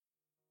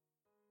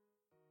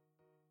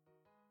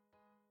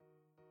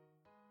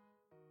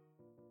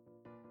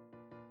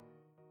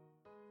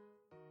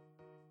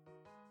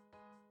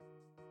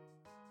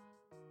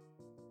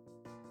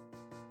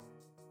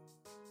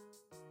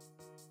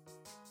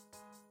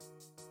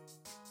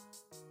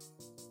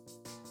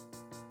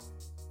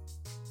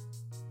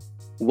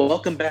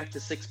Welcome back to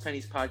Six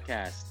Pennies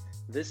Podcast.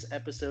 This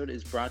episode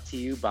is brought to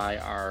you by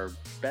our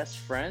best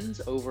friends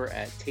over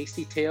at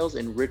Tasty Tales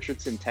in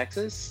Richardson,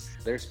 Texas.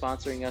 They're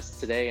sponsoring us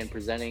today and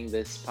presenting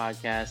this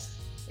podcast,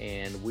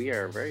 and we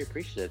are very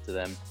appreciative to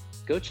them.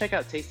 Go check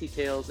out Tasty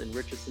Tales in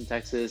Richardson,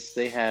 Texas.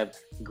 They have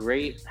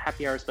great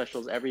happy hour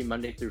specials every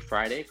Monday through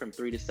Friday from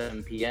 3 to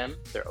 7 p.m.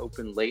 They're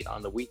open late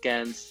on the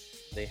weekends.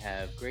 They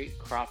have great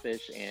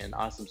crawfish and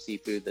awesome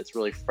seafood that's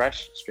really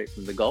fresh, straight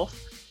from the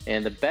Gulf.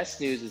 And the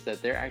best news is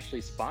that they're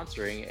actually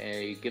sponsoring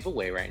a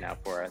giveaway right now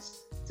for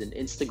us. It's an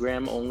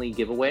Instagram-only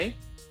giveaway.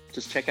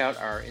 Just check out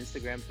our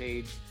Instagram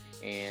page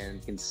and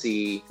you can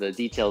see the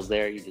details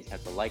there. You just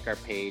have to like our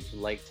page,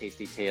 like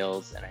Tasty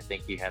Tales, and I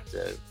think you have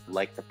to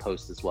like the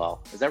post as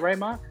well. Is that right,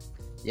 Mark?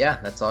 Yeah,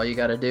 that's all you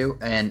got to do.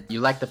 And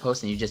you like the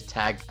post and you just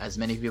tag as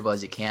many people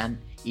as you can.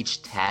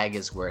 Each tag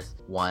is worth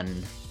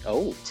one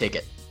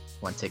ticket.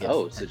 One ticket.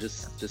 Oh, so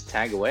just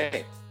tag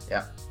away.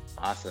 Yeah.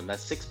 Awesome.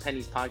 That's Six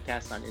Pennies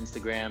Podcast on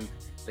Instagram.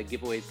 The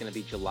giveaway is going to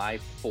be July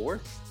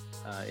 4th,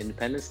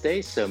 Independence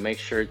Day. So make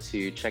sure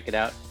to check it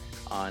out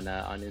on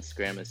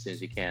Instagram as soon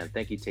as you can.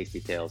 Thank you,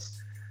 Tasty Tales.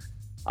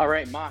 All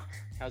right, Mock,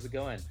 how's it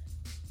going?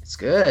 It's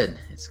good.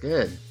 It's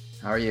good.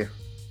 How are you?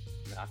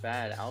 Not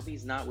bad.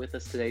 Albie's not with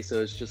us today,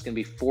 so it's just going to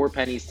be 4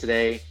 pennies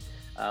today.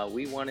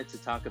 We wanted to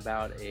talk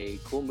about a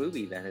cool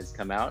movie that has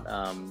come out.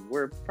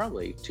 We're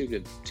probably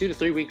two to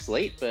 3 weeks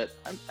late, but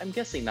I'm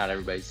guessing not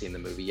everybody's seen the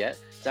movie yet.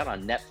 It's out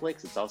on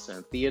Netflix. It's also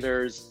in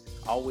theaters.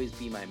 Always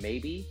Be My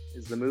Maybe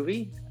is the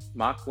movie.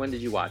 Mock, when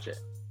did you watch it?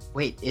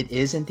 Wait, it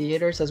is in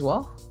theaters as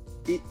well?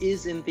 It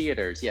is in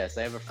theaters, yes.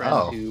 I have a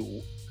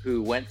friend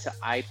who went to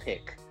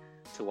iPic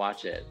to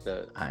watch it.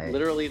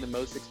 Literally the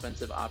most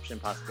expensive option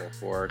possible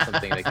for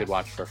something they could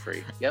watch for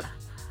free. Yep.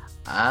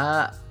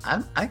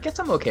 I guess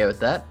I'm okay with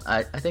that.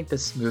 I think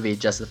this movie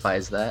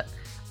justifies that.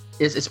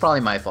 It's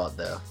probably my fault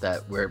though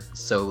that we're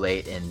so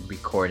late in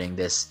recording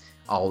this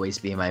Always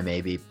Be My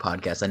Maybe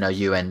podcast. I know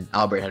you and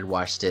Albert had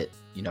watched it,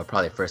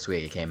 probably first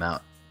week it came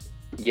out.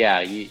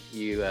 Yeah,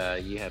 you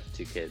have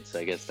 2 kids, so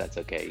I guess that's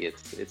okay.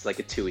 It's like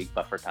a 2-week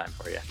buffer time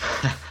for you.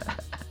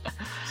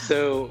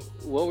 So,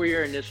 what were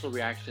your initial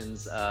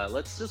reactions?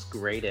 Let's just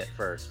grade it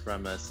first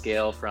from a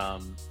scale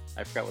from,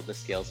 I forgot what the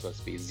scale's supposed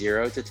to be,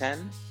 0 to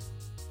 10?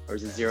 Or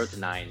is it 0 to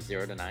 9?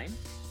 0 to 9?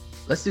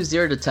 Let's do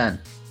 0 to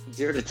 10.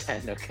 0 to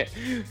 10, okay.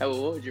 What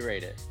would you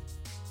rate it?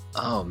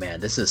 Oh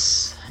man,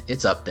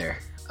 it's up there.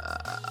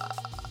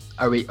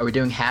 Are we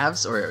doing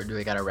halves or do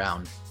we got a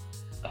round?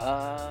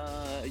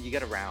 You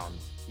got a round.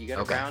 You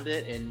got to round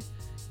it, and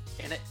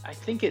I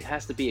think it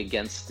has to be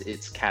against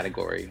its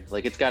category.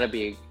 Like it's got to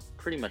be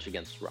pretty much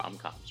against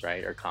rom-coms,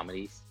 right, or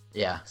comedies.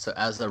 Yeah. So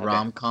as the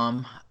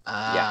rom-com,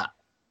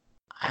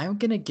 I'm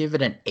gonna give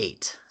it an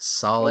 8.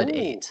 Solid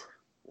 8.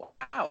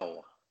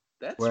 Wow,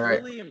 that's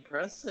really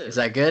impressive. Is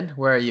that good?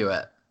 Where are you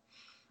at?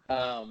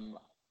 I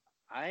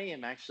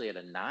am actually at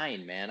a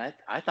 9, man.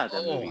 I thought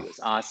that movie was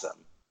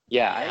awesome.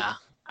 Yeah.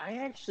 I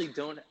actually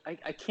don't.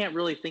 I can't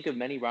really think of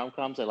many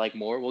rom-coms I like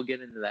more. We'll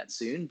get into that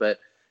soon. But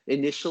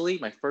initially,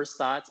 my first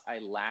thoughts, I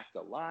laughed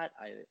a lot.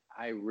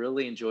 I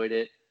really enjoyed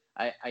it.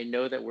 I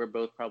know that we're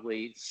both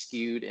probably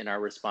skewed in our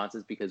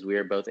responses because we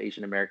are both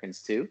Asian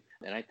Americans too.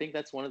 And I think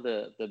that's one of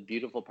the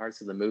beautiful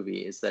parts of the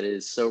movie is that it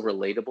is so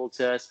relatable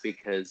to us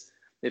because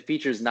it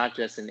features not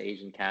just an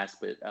Asian cast,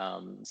 but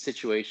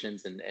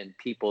situations and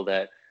people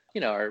that,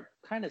 are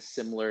kind of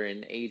similar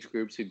in age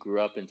groups who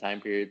grew up in time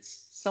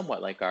periods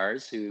somewhat like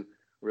ours who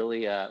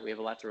really, we have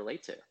a lot to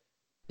relate to.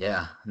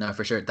 Yeah, no,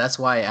 for sure. That's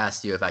why I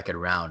asked you if I could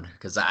round,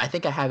 because I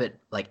think I have it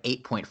like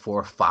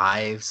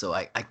 8.45, so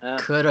I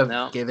could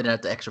have given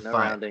it the extra 5.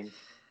 Rounding.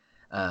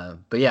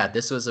 But yeah,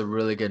 this was a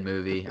really good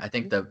movie. I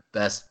think the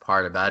best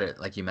part about it,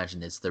 like you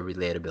mentioned, is the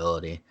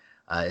relatability.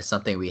 It's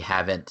something we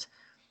haven't,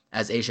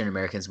 as Asian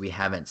Americans, we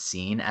haven't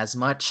seen as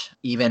much,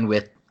 even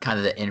with kind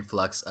of the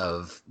influx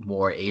of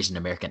more Asian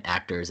American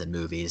actors in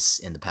movies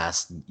in the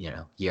past,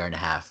 year and a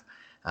half.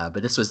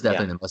 But this was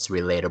definitely the most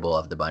relatable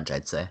of the bunch,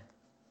 I'd say.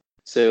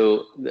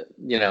 So,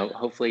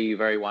 hopefully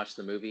you've already watched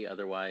the movie.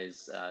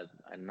 Otherwise,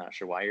 I'm not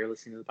sure why you're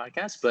listening to the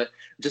podcast. But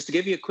just to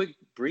give you a quick,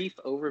 brief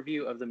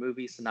overview of the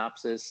movie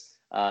synopsis,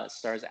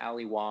 stars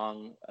Ali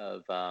Wong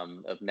of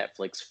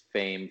Netflix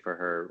fame for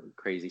her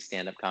crazy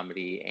stand-up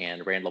comedy,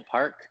 and Randall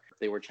Park.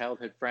 They were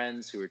childhood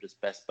friends who were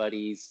just best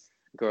buddies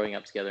growing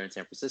up together in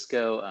San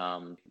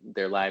Francisco.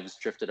 Their lives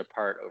drifted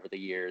apart over the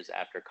years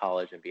after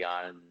college and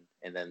beyond,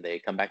 and then they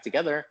come back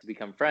together to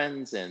become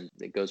friends, and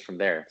it goes from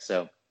there.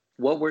 So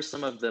what were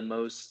some of the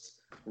most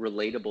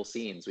relatable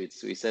scenes?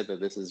 We said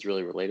that this is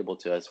really relatable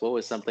to us. What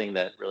was something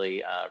that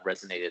really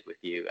resonated with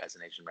you as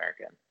an Asian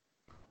American?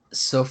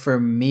 So for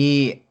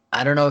me,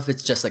 I don't know if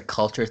it's just a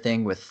culture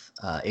thing with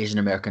Asian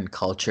American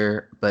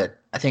culture, but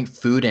I think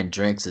food and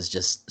drinks is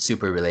just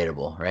super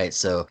relatable, right?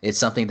 So it's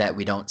something that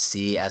we don't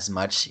see as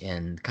much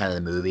in kind of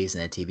the movies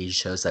and the TV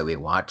shows that we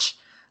watch.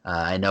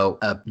 I know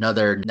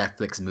another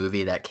Netflix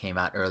movie that came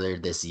out earlier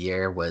this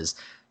year was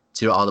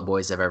To All the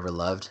Boys I've Ever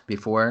Loved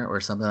Before or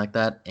something like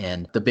that.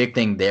 And the big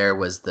thing there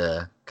was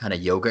the kind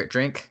of yogurt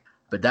drink,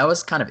 but that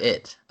was kind of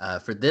it.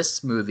 For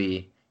this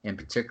movie, in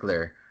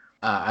particular,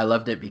 I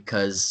loved it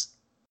because,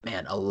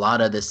 man, a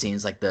lot of the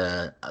scenes, like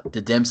the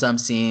dim sum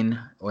scene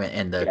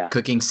and the Yeah.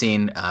 cooking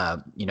scene,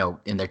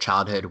 in their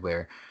childhood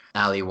where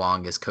Ali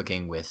Wong is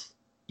cooking with,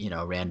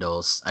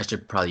 Randall's. I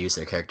should probably use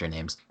their character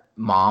names.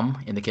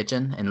 Mom in the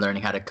kitchen and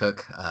learning how to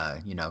cook,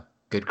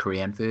 good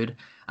Korean food.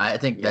 I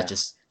think that Yeah.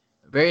 just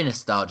very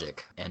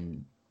nostalgic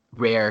and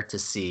rare to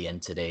see in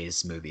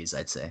today's movies,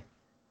 I'd say.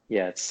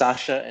 Yeah. It's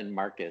Sasha and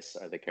Marcus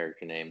are the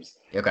character names.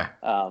 Okay.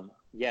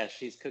 Yeah,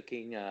 she's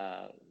cooking.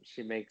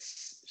 She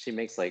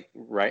makes like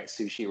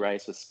sushi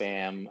rice with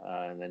spam,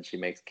 and then she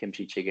makes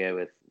kimchi jjigae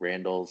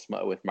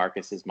with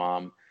Marcus's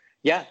mom.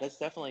 Yeah, that's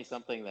definitely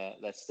something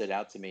that stood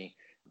out to me.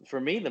 For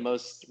me, the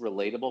most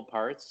relatable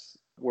parts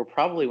were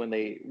probably when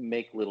they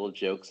make little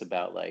jokes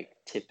about like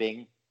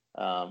tipping,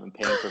 and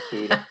paying for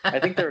food. I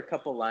think there are a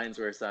couple lines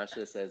where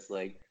Sasha says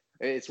like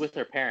it's with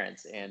her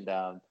parents, and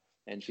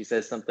she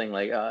says something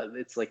like,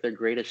 "It's like their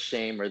greatest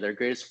shame or their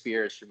greatest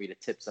fear is for me to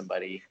tip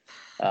somebody."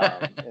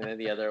 And then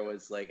the other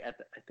was like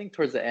I think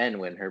towards the end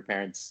when her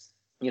parents,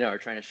 are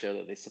trying to show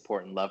that they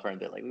support and love her, and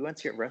they're like, "We went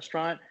to your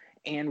restaurant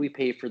and we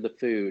paid for the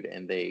food,"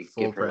 and they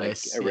Full give her like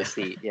price. a Yeah.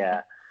 receipt.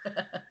 Yeah,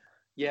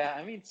 yeah.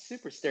 I mean,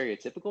 super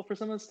stereotypical for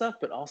some of the stuff,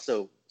 but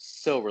also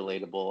so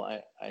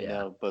relatable. I Yeah.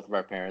 know both of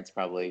our parents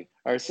probably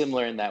are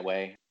similar in that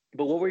way.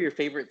 But what were your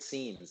favorite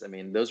scenes? I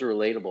mean, those are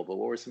relatable, but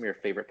what were some of your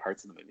favorite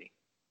parts of the movie?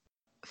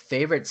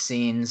 Favorite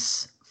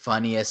scenes,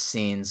 funniest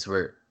scenes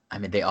were, I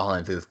mean, they all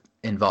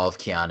involve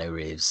Keanu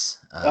Reeves.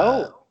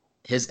 Oh,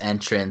 His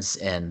entrance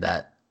in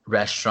that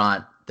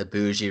restaurant, the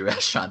bougie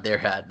restaurant they're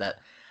at, that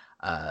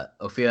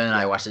Ophelia and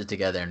I yeah, watched it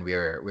together, and we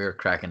were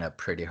cracking up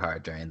pretty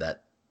hard during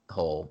that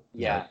whole,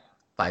 yeah.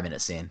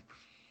 5-minute scene.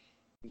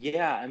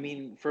 Yeah, I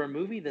mean, for a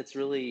movie that's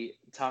really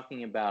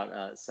talking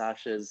about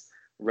Sasha's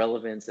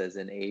relevance as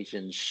an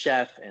Asian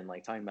chef and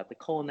like talking about the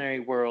culinary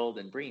world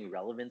and bringing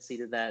relevancy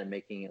to that and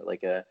making it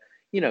like a,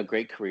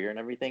 great career and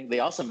everything.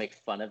 They also make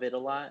fun of it a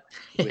lot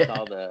with Yeah.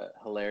 all the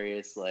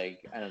hilarious,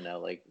 like, I don't know,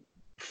 like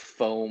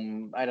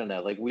foam, I don't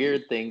know, like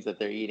weird things that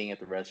they're eating at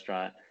the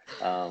restaurant.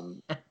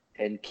 Um,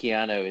 and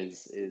Keanu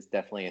is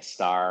definitely a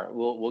star.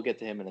 We'll get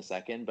to him in a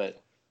second,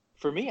 but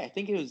for me, I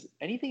think it was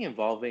anything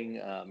involving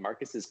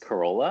Marcus's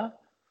Corolla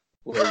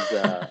was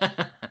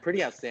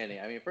pretty outstanding.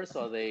 I mean, first of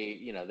all,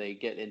 they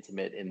get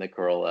intimate in the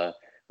Corolla,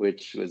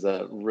 which was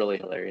a really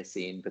hilarious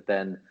scene. But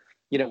then,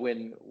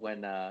 when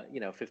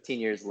 15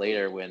 years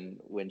later,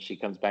 when she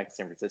comes back to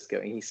San Francisco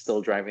and he's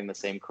still driving the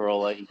same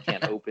Corolla, he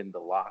can't open the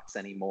locks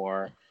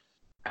anymore.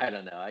 I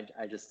don't know.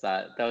 I just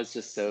thought that was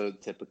just so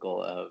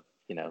typical of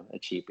a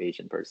cheap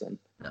Asian person.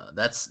 No,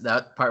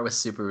 that part was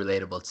super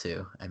relatable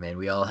too. I mean,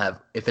 we all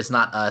have, if it's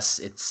not us,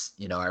 it's,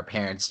 our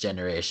parents'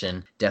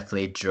 generation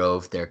definitely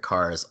drove their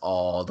cars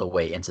all the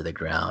way into the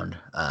ground.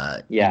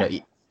 Yeah.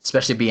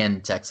 Especially being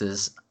in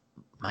Texas,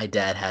 my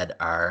dad had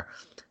our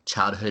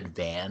childhood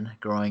van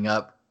growing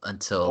up Oh,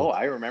 until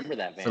I remember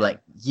that for van. like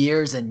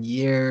years and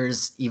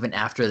years, even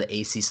after the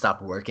AC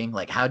stopped working.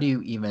 Like, how do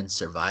you even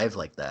survive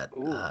like that?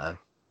 Ooh,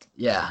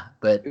 Yeah,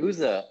 but it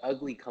was a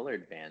ugly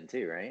colored van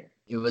too, right?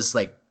 it was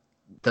like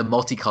the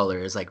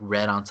multicolors, like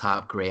red on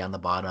top, gray on the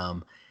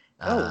bottom.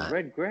 Oh, it was Uh,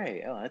 red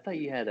gray. Oh, I thought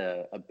you had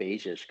a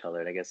beigeish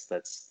colored. I guess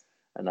that's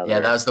yeah, that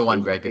another was the one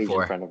Asian, right Asian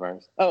before. friend of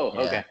ours. Oh,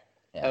 Yeah, okay.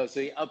 yeah. Oh,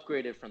 so you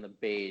upgraded from the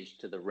beige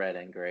to the red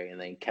and gray,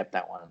 and then kept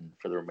that one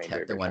for the remainder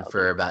Kept of the your one for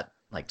childhood. about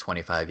like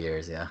 25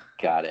 years. Yeah.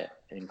 Got it.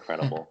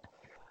 Incredible.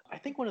 I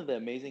think one of the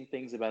amazing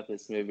things about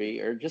this movie,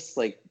 or just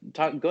like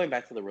going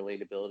back to the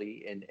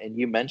relatability, and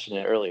you mentioned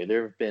it earlier,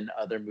 there have been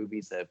other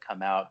movies that have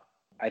come out.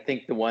 I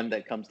think the one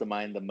that comes to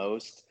mind the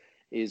most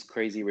is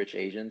Crazy Rich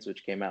Asians,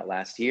 which came out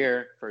last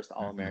year. First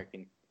Hmm.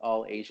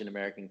 all Asian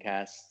American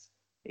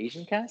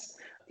Asian cast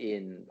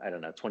in, I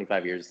don't know,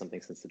 25 years or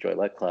something since the Joy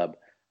Luck Club.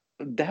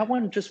 That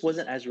one just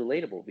wasn't as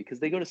relatable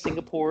because they go to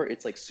Singapore.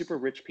 It's like super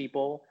rich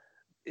people.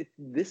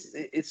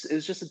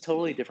 It's just a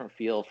totally different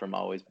feel from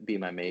Always Be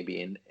My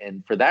Maybe,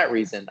 and for that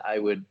reason, I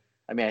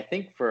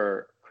think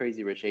for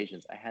Crazy Rich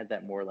Asians, I had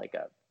that more like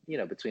a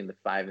between the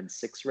 5 and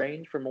 6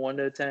 range from a 1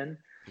 to 10, and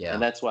Yeah.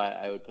 that's why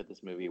I would put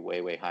this movie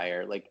way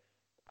higher. Like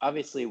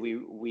obviously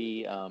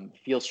we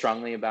feel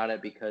strongly about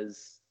it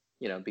because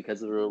of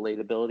the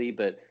relatability,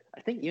 but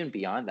I think even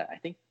beyond that, I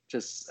think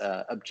just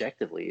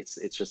objectively,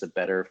 it's just a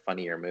better,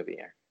 funnier movie.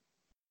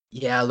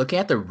 Yeah, looking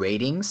at the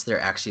ratings, they're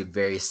actually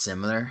very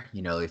similar.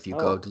 If you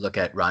go Oh, to look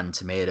at Rotten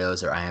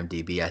Tomatoes or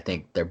IMDb, I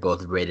think they're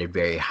both rated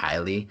very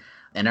highly.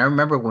 And I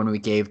remember when we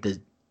gave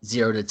the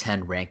 0 to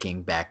 10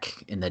 ranking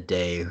back in the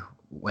day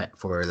went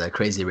for the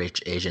Crazy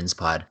Rich Asians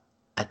pod.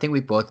 I think we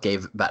both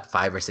gave about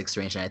 5 or 6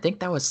 range, and I think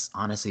that was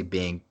honestly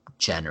being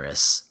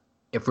generous.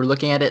 If we're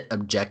looking at it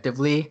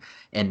objectively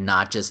and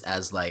not just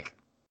as like,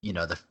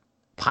 the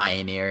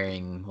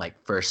pioneering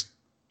like first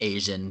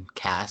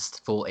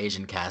full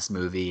Asian cast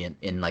movie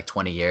in like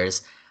 20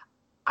 years,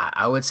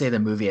 I would say the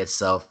movie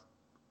itself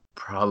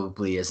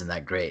probably isn't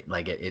that great.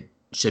 Like it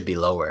should be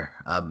lower,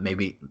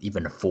 maybe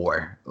even a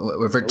 4.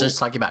 If we're just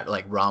oh, talking about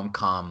like rom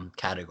com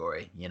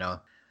category.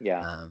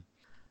 yeah. Um,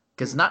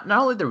 because not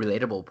only the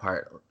relatable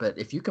part, but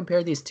if you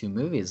compare these two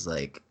movies,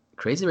 like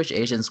Crazy Rich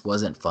Asians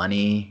wasn't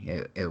funny.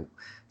 It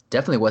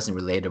definitely wasn't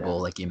Yeah.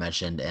 relatable, like you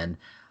mentioned, and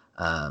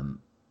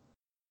um,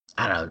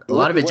 I don't know. A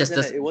lot It of it just wasn't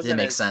doesn't it didn't wasn't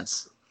make as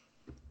sense.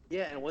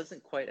 yeah, and it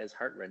wasn't quite as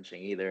heart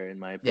wrenching either, in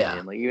my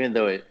Yeah, opinion. Like even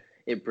though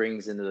it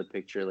brings into the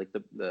picture like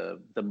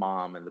the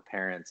mom and the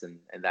parents and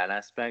that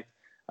aspect,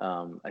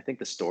 I think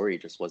the story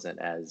just wasn't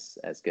as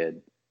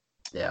good.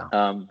 yeah.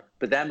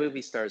 But that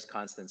movie stars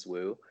Constance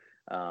Wu,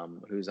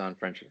 who's on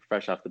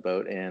Fresh Off the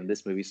Boat, and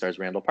this movie stars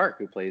Randall Park,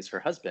 who plays her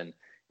husband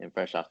in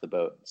Fresh Off the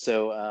Boat.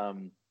 So,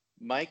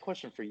 my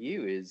question for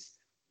you is,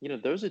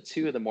 those are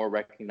two of the more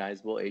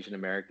recognizable Asian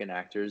American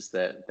actors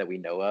that we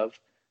know of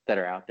that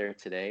are out there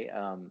today.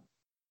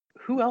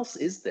 Who else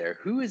is there?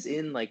 Who is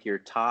in like your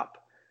top?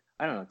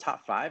 I don't know,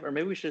 top five, or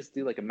maybe we should just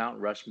do like a Mount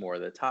Rushmore,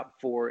 the top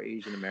four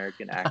Asian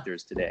American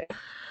actors today.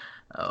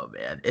 Oh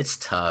man, it's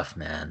tough,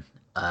 man.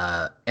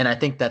 And I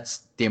think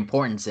that's the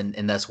importance,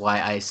 and that's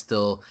why I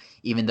still,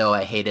 even though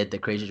I hated the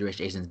Crazy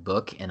Rich Asians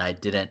book and I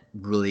didn't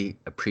really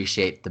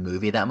appreciate the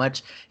movie that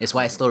much, it's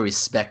why I Mhm. still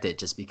respect it,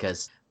 just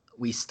because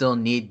we still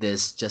need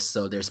this, just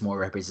so there's more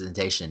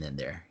representation in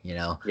there, you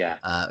know? Yeah.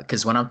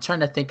 Because when I'm trying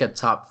to think of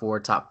top four,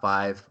 top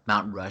five,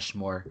 Mount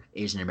Rushmore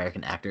Asian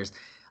American actors,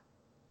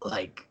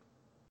 like,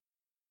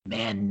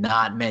 man,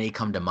 not many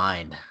come to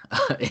mind.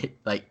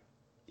 Like,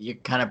 you're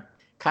kind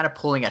of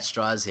pulling at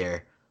straws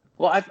here.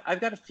 Well, I've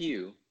got a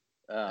few.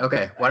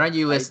 Okay, why I don't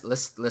you I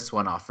list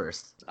one off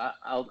first?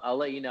 I'll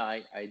let you know.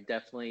 I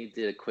definitely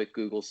did a quick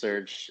Google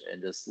search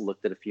and just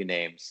looked at a few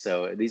names.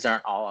 So these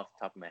aren't all off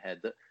the top of my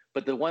head.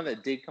 But the one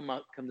that did come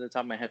to the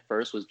top of my head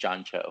first was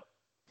John Cho.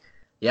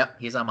 Yep,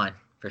 he's on mine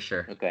for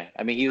sure. Okay,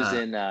 I mean he was Uh,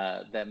 in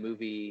that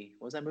movie.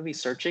 What was that movie?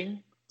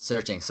 Searching.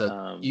 Searching. So,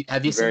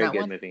 have you seen Very that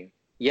good one? movie.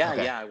 Yeah,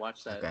 Okay, yeah, I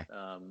watched that okay,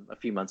 a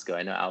few months ago.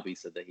 I know Albie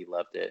said that he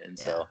loved it, and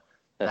yeah, so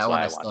that's that one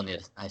why I I still watched need.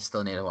 it. I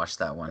still need to watch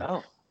that one.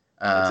 Oh,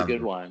 it's a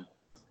good Um, one.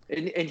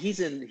 And he's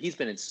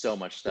been in so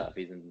much stuff.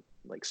 He's in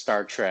like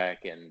Star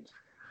Trek and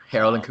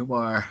Harold and um,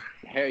 Kumar.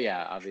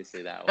 yeah,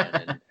 obviously that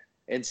one.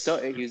 And so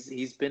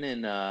he's been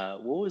in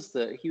what was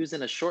he was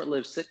in a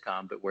short-lived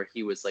sitcom, but where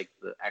he was like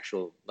the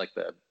actual like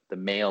the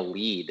male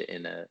lead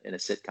in a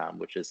sitcom,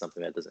 which is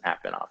something that doesn't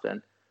happen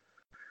often.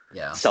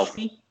 Yeah,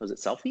 Selfie? Was it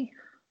Selfie?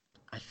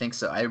 I think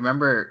so. I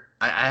remember.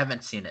 I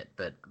haven't seen it,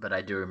 but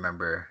I do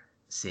remember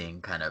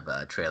seeing kind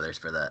of trailers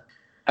for that.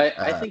 I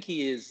Uh, think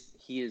he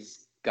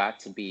is got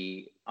to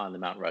be on the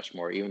Mount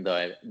Rushmore, even though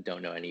I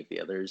don't know any of the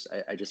others.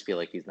 I just feel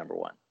like he's number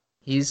one.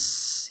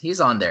 he's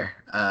on there.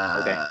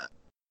 Okay.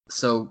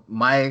 So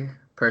my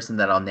person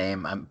that I'll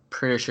name, I'm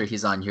pretty sure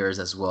he's on yours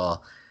as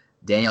well.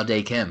 Daniel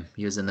Day Kim.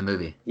 He was in the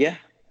movie. Yeah.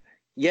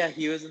 Yeah,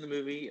 he was in the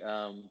movie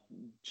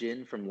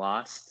Jin from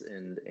Lost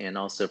and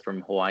also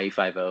from Hawaii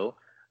Five O.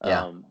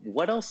 Yeah.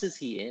 What else is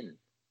he in?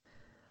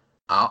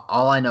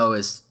 All I know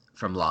is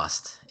from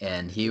Lost,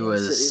 and he Yeah,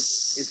 so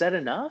is was. that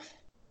enough?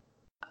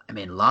 I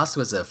mean, Lost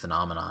was a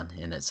phenomenon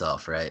in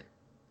itself, right?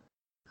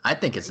 I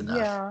think it's enough.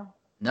 Yeah.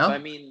 But I No?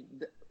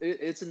 mean,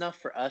 it's enough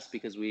for us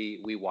because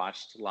we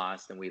watched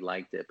Lost and we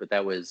liked it, but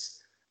that was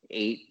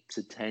 8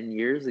 to 10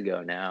 years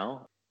ago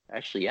now.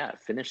 Actually, yeah, it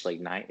finished like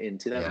nine in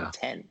Yeah.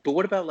 2010. But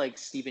what about like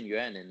Steven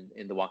Yeun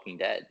in The Walking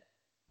Dead?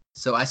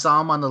 So I saw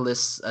him on the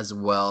list as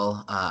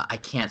well. I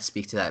can't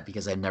speak to that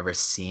because I've never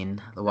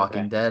seen The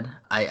Walking Okay. Dead.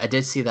 I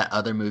did see that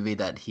other movie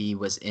that he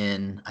was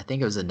in. I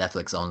think it was a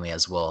Netflix only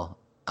as well.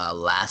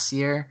 Last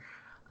year.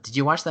 Did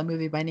you watch that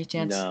movie by any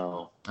chance?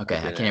 No, I Okay,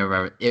 I can't didn't. even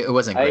remember. It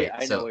wasn't great.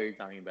 I know So what you're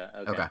talking about.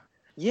 Okay. okay.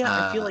 Yeah,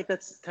 I feel Uh, like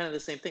that's kind of the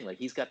same thing. Like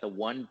he's got the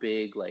one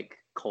big like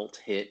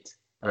cult hit,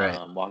 right.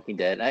 Walking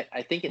Dead.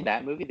 I think in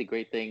that movie the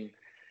great thing,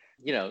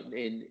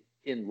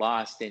 in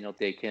Lost, Daniel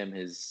Day Kim,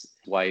 his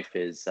wife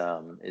his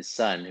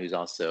son, who's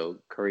also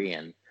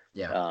Korean.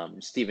 Yeah.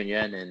 Stephen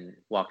Yeun in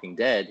Walking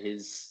Dead,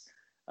 his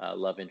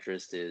love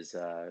interest is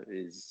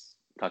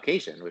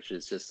Caucasian, which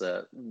is just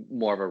a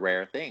more of a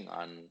rare thing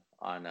on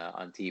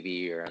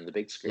TV or on the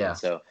big screen. Yeah.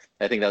 So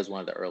I think that was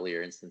one of the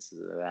earlier instances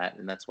of that,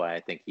 and that's why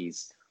I think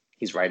he's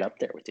right up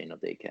there with Daniel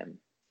Day Kim.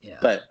 Yeah.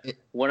 But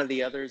one of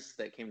the others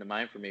that came to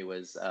mind for me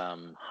was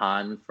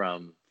Han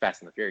from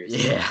Fast and the Furious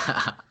movies.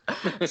 Yeah.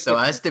 So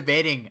I was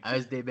debating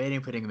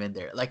putting him in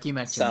there. Like you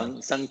mentioned,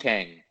 like Sung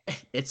Kang.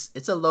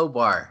 it's a low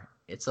bar.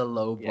 It's a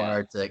low Yeah,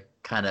 bar to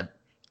kind of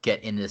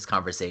get in this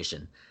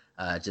conversation.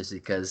 Just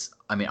because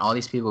I mean all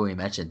these people we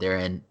mentioned, they're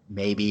in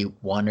maybe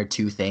one or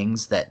two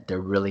things that they're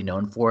really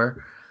known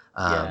for.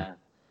 Um, yeah.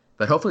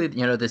 but hopefully,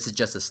 this is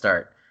just a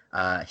start.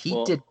 He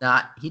Well, did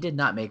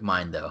not make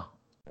mine though.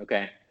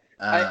 okay.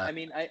 Uh, I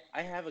mean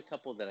I have a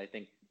couple that I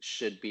think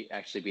should be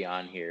actually be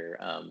on here.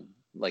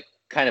 Like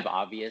kind of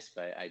obvious,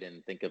 but I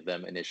didn't think of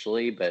them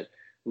initially. But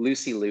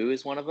Lucy Liu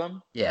is one of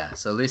them. yeah,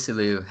 so Lucy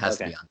Liu has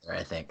to Okay. be on there,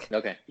 I think.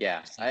 Okay.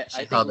 Yeah. She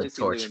I think held the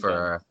Lucy Liu torch and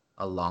John. for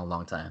a long,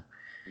 long time.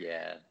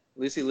 Yeah.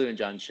 Lucy Liu and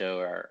John Cho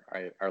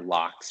are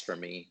locks for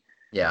me.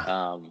 Yeah.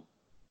 Um,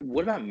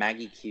 what about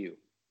Maggie Q?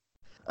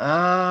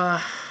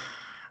 Uh,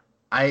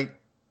 I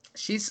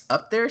she's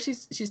up there.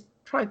 She's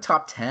probably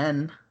top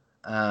 10.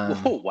 Um,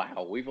 Whoa,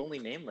 wow. We've only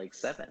named like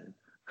 7.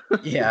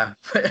 yeah.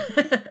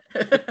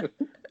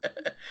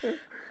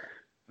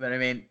 But I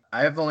mean,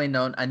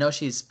 I know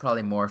she's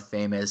probably more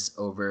famous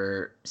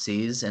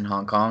overseas in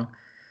Hong Kong,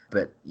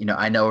 but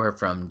I know her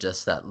from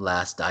just that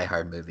last Die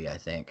Hard movie, I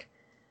think,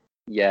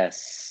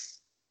 Yes.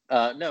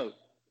 No.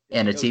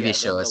 and a Oh TV yeah,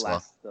 show as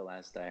well, the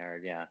last Die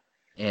Hard, yeah.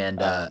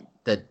 and Um,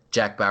 the not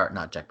Jack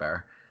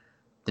Bauer,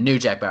 the new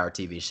Jack Bauer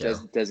TV show.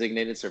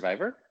 Designated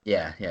Survivor?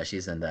 Yeah, yeah,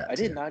 she's in that I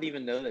did too. not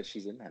even know that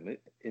she's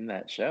in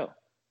that show.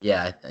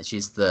 Yeah,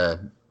 she's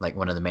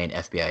one of the main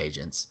FBI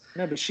agents.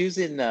 No, but she was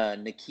in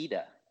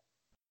Nikita.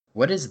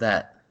 What is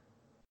that?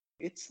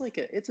 It's a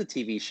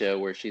TV show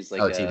where she's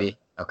like Oh, a TV.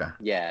 Okay.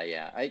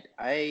 yeah.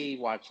 I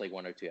watched like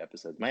 1 or 2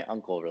 episodes. My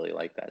uncle really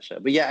liked that show.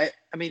 But yeah,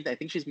 I mean I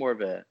think she's more of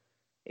a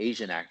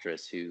Asian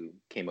actress who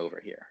came over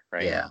here,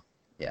 right? Yeah,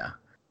 yeah.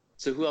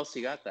 So who else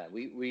you got that?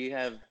 We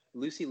have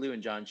Lucy Liu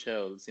and John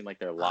Cho seem like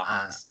they're Uh,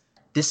 locks.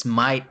 this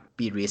might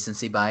be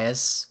recency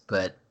bias,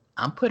 but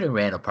I'm putting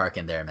Randall Park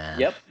in there, man.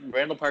 Yep,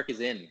 Randall Park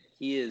is in.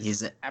 He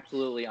He's is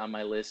absolutely on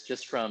my list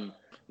just from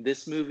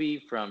this movie,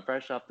 from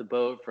Fresh Off the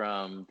Boat,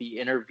 from The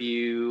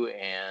Interview,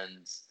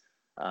 and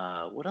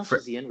what else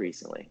was he in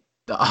recently?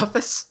 The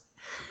Office.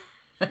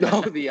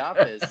 No, The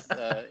Office.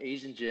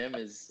 Asian Jim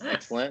is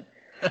excellent.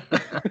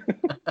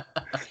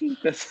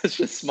 That's such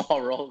a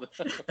small role.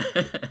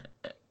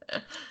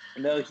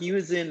 No, he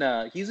was in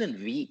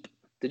Veep.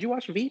 Did you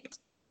watch Veep?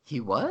 He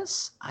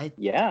was?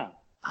 Yeah.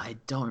 I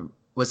don't.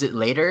 Was it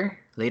later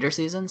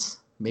seasons?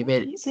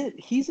 Maybe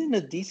He's in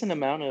a decent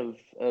amount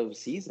of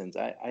seasons.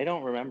 I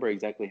don't remember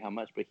exactly how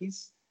much, but he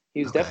was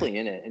Okay. definitely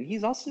in it. And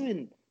he's also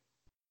in,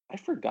 I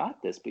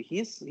forgot this, but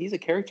he's a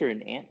character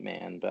in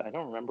Ant-Man, but I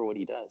don't remember what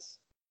he does.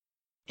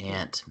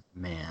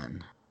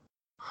 Ant-Man.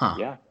 Huh.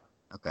 Yeah.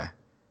 Okay.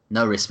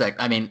 No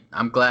respect. I mean,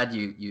 I'm glad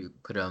you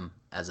put him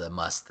as a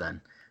must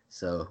then.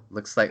 So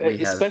looks like we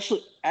have.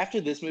 Especially after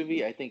this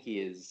movie, I think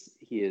he is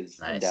Nice.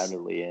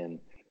 undoubtedly in.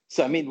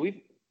 So I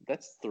mean,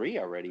 that's 3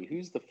 already.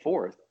 Who's the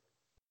 4th?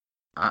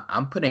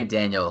 I'm putting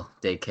Daniel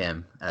Day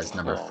Kim as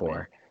number Oh, 4,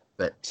 man.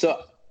 but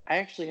So I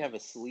actually have a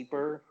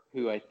sleeper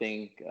who I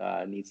think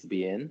needs to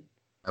be in,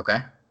 okay.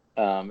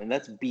 and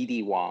that's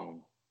BD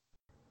Wong.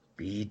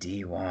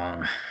 BD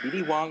Wong.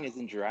 BD Wong is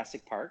in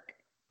Jurassic Park,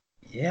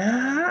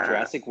 Yeah.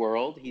 Jurassic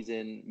World. He's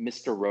in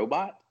Mr.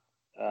 Robot,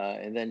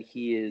 and then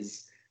he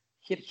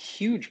had a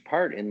huge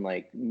part in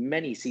like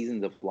many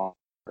seasons of Law.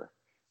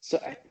 So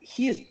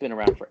he has been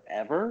around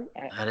forever.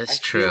 That is I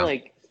true. feel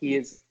like he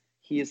is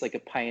like a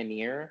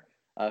pioneer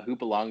who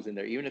belongs in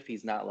there, even if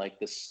he's not like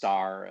the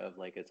star of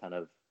like a ton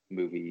of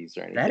movies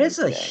or anything. That is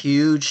a today.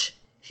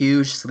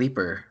 huge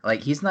sleeper. Like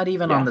he's not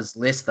even on this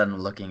list that I'm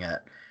looking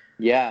at.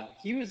 Yeah,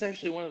 he was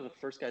actually one of the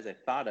first guys I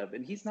thought of,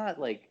 and he's not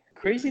like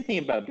crazy thing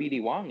about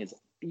BD Wong is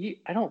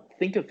I don't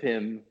think of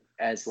him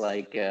as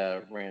like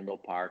Randall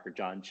Park or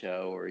John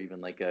Cho or even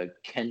like a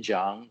Ken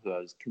Jeong, who I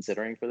was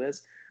considering for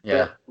this.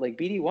 Yeah. But like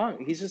BD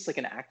Wong, he's just like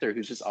an actor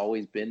who's just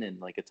always been in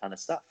like a ton of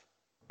stuff,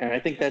 and I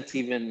think that's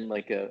even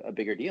like a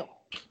bigger deal.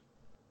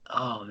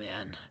 Oh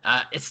man,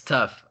 it's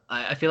tough.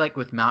 I feel like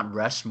with Mount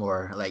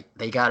Rushmore, like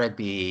they gotta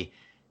be.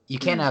 You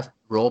can't have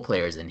role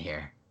players in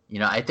here.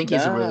 I think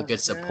he's a really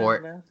good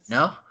support.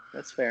 No,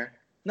 that's fair.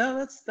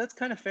 No, that's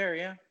kind of fair.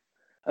 Yeah.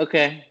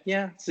 Okay.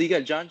 Yeah. So you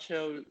got John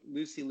Cho,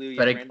 Lucy Liu,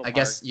 but Randall I Park.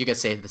 guess you could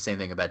say the same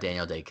thing about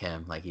Daniel Day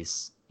Kim. Like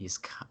he's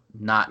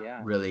not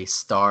really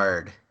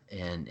starred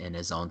in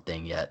his own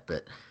thing yet.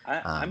 But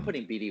I'm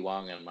putting BD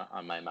Wong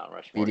on my Mount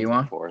Rushmore. BD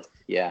Wong 4th.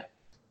 Yeah,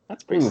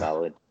 that's pretty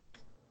solid.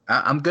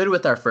 I'm good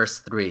with our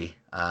first 3.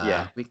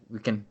 Yeah. We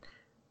can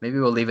maybe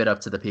we'll leave it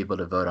up to the people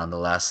to vote on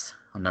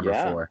number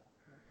 4.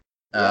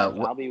 Yeah, if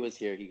Albie was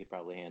here, he could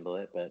probably handle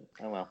it, but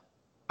oh well.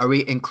 Are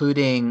we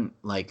including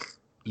like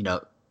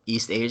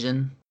East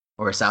Asian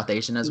or South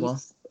Asian as well?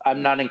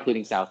 I'm not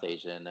including South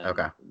Asian.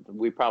 Okay.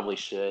 We probably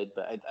should,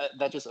 but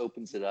that just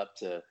opens it up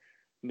to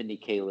Mindy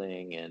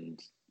Kaling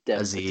and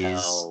Dev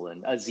Patel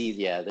and Aziz.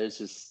 Yeah, there's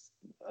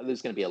going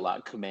to be a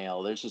lot.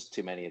 Kumail. There's just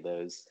too many of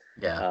those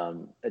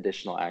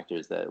additional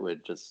actors that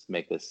would just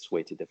make this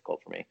way too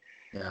difficult for me.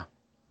 Yeah.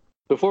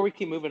 Before we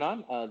keep moving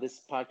on,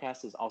 this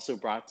podcast is also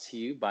brought to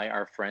you by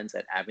our friends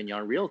at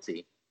Avignon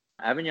Realty.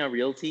 Avignon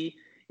Realty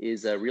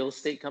is a real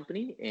estate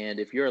company, and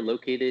if you're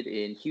located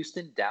in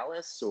Houston,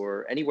 Dallas,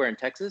 or anywhere in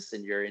Texas,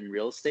 and you're in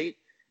real estate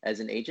as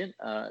an agent,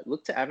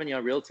 look to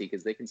Avignon Realty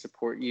because they can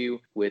support you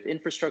with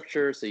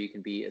infrastructure so you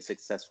can be a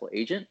successful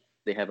agent.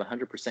 They have a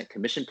 100%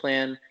 commission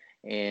plan,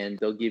 and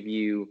they'll give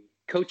you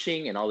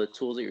coaching and all the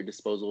tools at your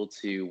disposal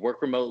to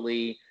work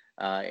remotely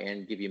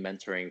and give you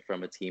mentoring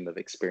from a team of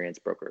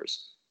experienced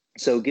brokers.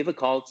 So give a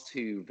call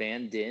to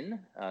Van Din,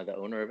 the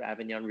owner of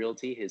Avignon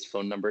Realty. His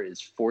phone number is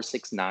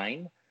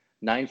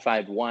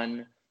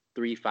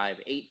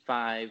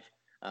 469-951-3585.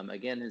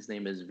 Again, his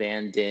name is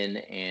Van Din.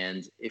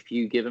 And if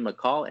you give him a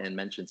call and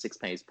mention Six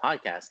Pennies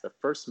Podcast, the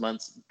first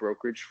month's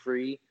brokerage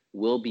fee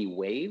will be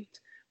waived,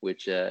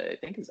 which I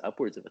think is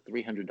upwards of a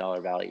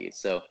 $300 value.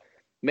 So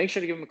make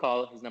sure to give him a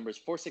call. His number is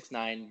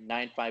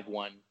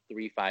 469-951-3585.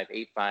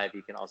 3585.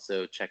 You can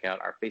also check out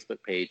our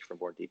Facebook page for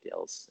more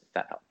details if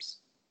that helps.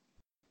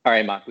 All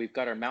right, Mock, we've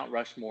got our Mount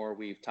Rushmore.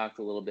 We've talked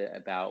a little bit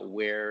about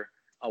where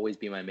Always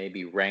Be My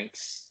Maybe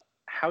ranks.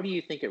 How do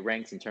you think it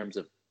ranks in terms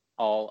of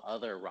all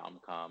other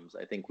rom-coms?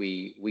 I think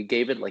we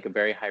gave it like a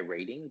very high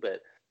rating,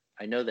 but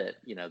I know that,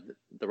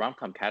 the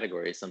rom-com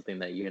category is something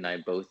that you and I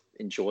both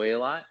enjoy a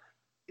lot.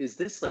 Is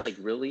this like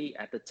really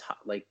at the top,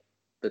 like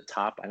the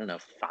top, I don't know,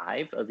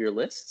 5 of your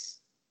lists?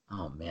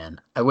 Oh man,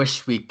 I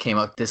wish we came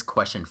up with this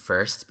question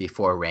first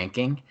before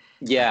ranking.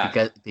 Yeah.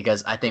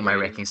 Because I think my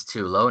ranking's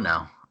too low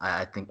now.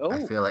 I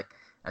feel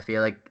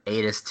like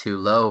 8 is too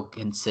low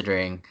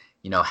considering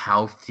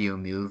how few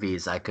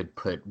movies I could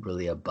put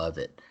really above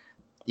it.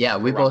 Yeah,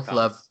 we both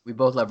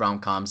love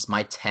rom-coms.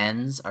 My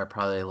 10s are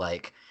probably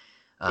like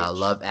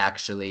Love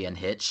Actually and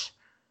Hitch.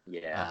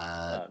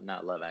 Yeah,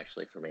 not Love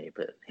Actually for me,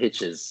 but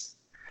Hitch is.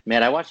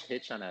 Man, I watched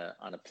Hitch on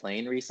a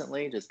plane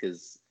recently, just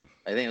because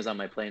I think it was on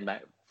my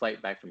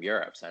flight back from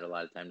Europe, so I had a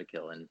lot of time to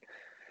kill, and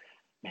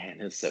man,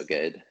 it was so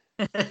good.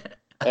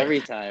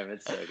 Every time,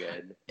 it's so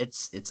good.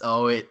 It's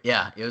always,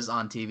 yeah. It was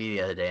on TV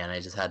the other day, and I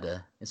just had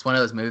to. It's one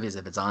of those movies.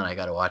 If it's on, I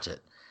got to watch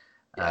it.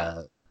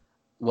 Yeah.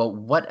 Well,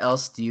 what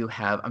else do you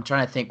have? I'm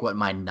trying to think what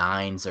my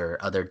 9s or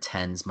other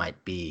 10s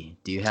might be.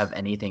 Do you have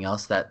anything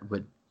else that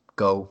would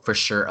go for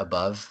sure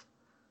above?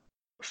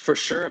 For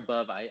sure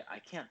above, I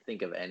can't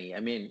think of any. I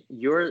mean,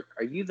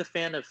 are you the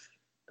fan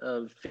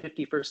of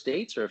 50 First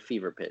Dates or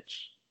Fever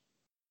Pitch?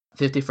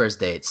 50 First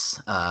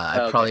Dates.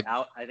 I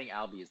think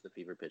Albie is the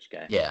Fever Pitch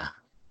guy. Yeah.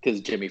 Because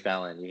Jimmy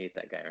Fallon, you hate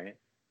that guy, right?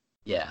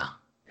 Yeah.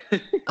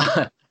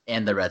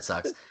 And the Red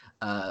Sox.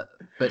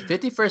 But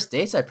 50 First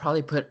Dates, I'd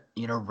probably put,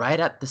 right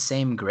at the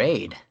same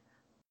grade.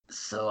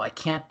 So I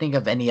can't think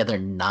of any other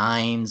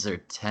 9s or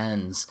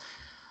 10s.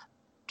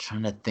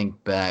 Trying to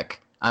think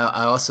back.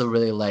 I also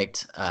really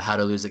liked How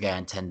to Lose a Guy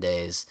in 10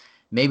 Days.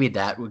 Maybe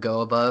that would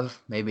go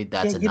above. Maybe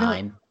that's a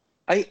 9.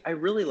 I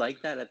really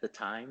liked that at the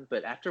time,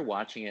 but after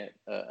watching it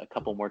a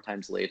couple more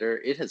times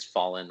later, it has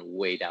fallen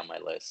way down my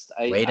list.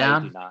 Way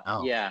down? I do not.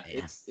 Oh, yeah,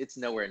 man. It's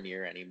nowhere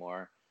near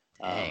anymore.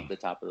 Dang. The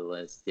top of the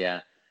list.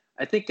 Yeah.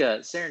 I think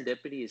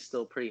Serendipity is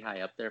still pretty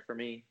high up there for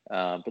me,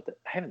 but I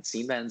haven't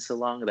seen that in so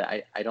long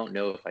that I don't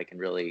know if I can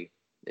really.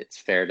 It's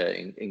fair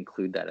to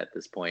include that at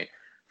this point.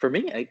 For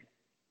me,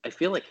 I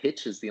feel like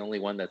Hitch is the only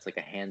one that's like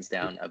a hands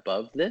down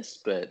above this,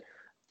 but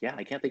yeah,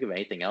 I can't think of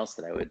anything else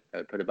that I would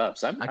put above.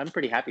 So I'm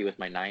pretty happy with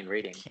my 9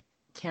 rating.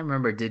 Can't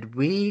remember. Did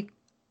we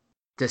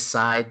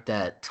decide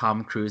that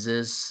Tom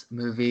Cruise's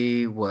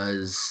movie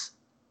was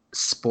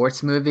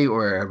sports movie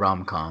or a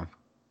rom-com?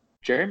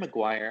 Jerry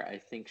Maguire, I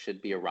think,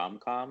 should be a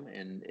rom-com,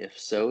 and if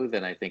so,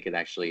 then I think it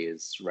actually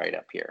is right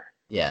up here.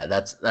 Yeah,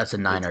 that's a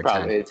 9 or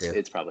 10 too.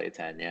 It's probably a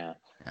 10. Yeah.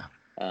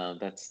 Yeah.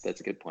 That's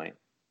a good point.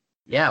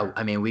 Yeah,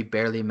 I mean, we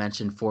barely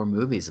mentioned 4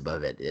 movies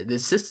above it.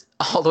 It's just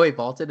all the way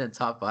vaulted in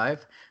top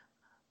 5.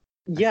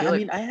 Yeah, I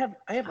mean, I have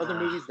other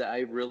movies that I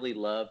really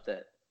love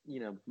that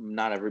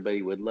not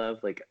everybody would love.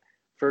 Like,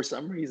 for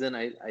some reason,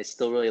 I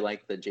still really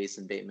like the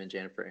Jason Bateman,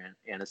 Jennifer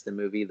Aniston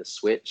movie, The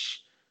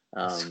Switch.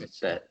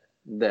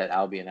 That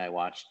Albie and I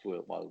watched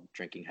while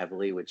drinking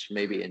heavily, which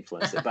maybe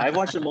influenced it. But I've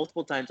watched it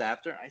multiple times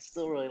after. I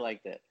still really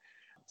liked it.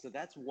 So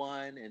that's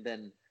one, and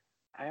then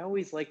I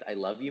always liked I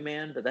Love You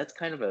Man, but that's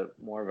kind of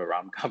more of a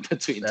rom-com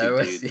between two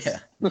dudes. Yeah,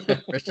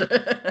 for sure.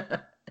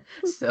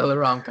 Still a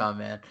rom-com,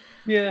 man.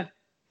 Yeah.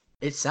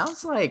 It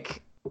sounds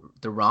like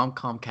the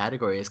rom-com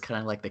category is kind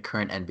of like the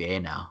current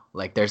NBA now.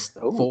 Like there's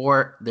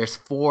four. There's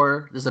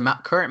a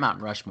current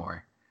Mount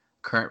Rushmore,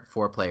 current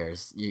 4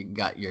 players. You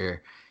got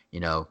your,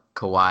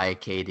 Kawhi,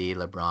 KD,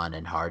 LeBron,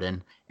 and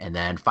Harden, and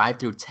then 5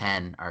 through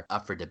 10 are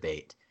up for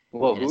debate.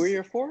 Well, who are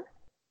your 4?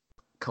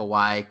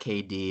 Kawhi,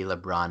 KD,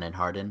 LeBron, and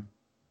Harden.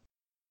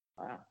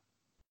 Wow.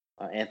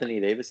 Anthony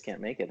Davis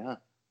can't make it, huh?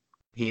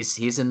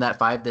 He's in that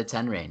 5 to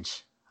 10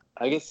 range.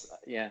 I guess.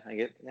 Yeah.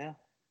 I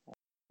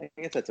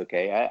guess that's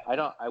okay.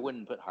 I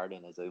wouldn't put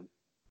Harden as a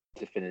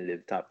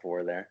definitive top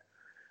 4 there.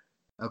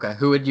 Okay,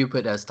 who would you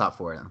put as top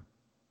 4 then?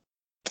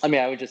 I mean,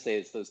 I would just say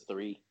it's those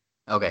 3.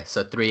 Okay,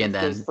 so 3 and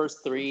then those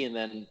first 3, and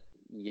then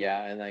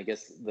and I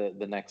guess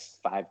the next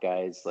 5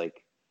 guys,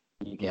 like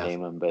you can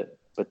name them, but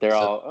they're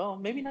all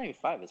maybe not even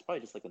 5. It's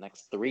probably just like the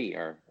next 3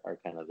 are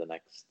kind of the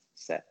next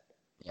set.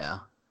 Yeah,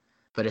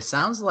 but it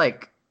sounds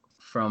like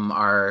from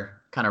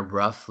our kind of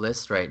rough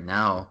list right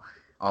now,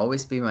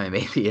 Always Be My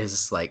Maybe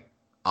is like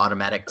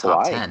automatic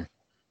top 10.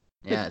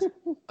 Yeah.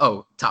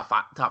 Top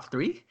 5, top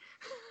 3.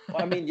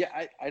 Well, I mean,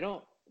 yeah, I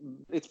don't.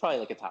 It's probably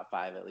like a top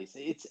 5 at least.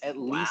 It's at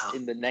least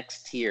in the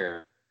next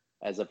tier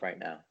as of right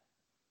now.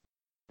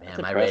 Man,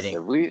 my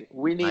rating. We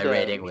need my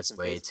rating was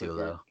way too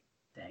low.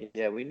 Dang.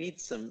 Yeah, we need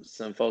some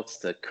folks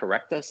to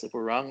correct us if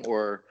we're wrong,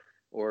 or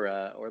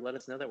let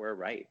us know that we're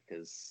right,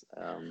 because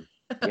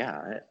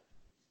I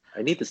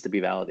need this to be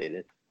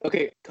validated.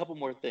 Okay, a couple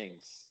more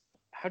things.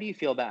 How do you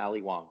feel about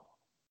Ali Wong?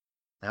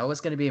 That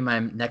was going to be my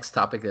next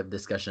topic of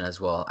discussion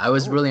as well. I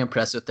was really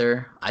impressed with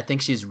her. I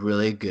think she's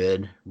really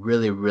good,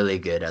 really, really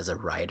good as a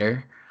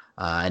writer.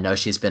 I know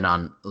she's been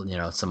on,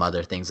 some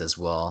other things as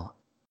well.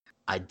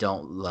 I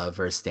don't love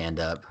her stand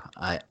up.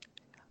 I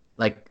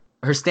like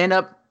her stand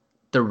up.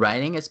 The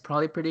writing is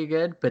probably pretty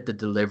good, but the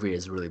delivery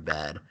is really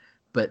bad.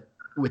 But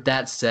with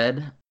that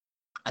said,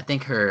 I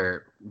think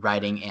her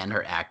writing and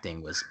her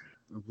acting was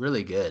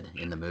really good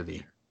in the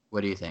movie. What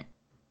do you think?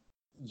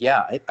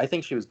 Yeah, I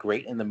think she was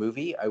great in the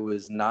movie. I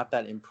was not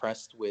that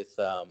impressed with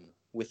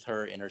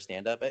her in her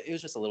stand up. It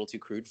was just a little too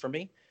crude for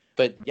me.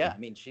 But yeah, I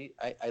mean,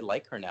 I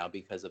like her now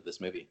because of this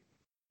movie.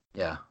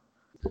 Yeah.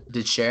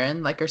 Did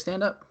Sharon like her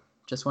stand up?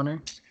 Just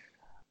wondering.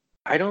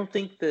 I don't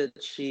think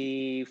that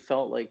she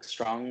felt like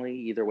strongly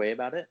either way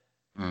about it.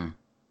 Mm.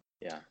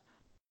 Yeah.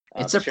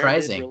 It's But Sharon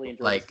did surprising. really enjoy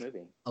this Like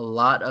movie. a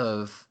lot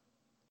of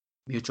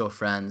mutual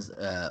friends,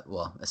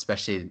 well,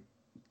 especially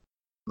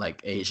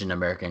like Asian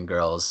American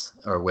girls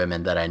or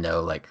women that I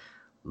know, like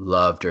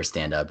loved her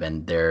stand up,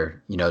 and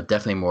they're,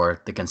 definitely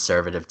more the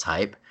conservative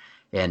type.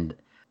 And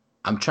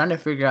I'm trying to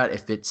figure out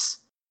if it's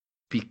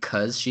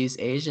because she's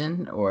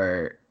Asian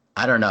or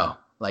I don't know.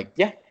 Like,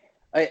 Yeah.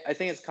 I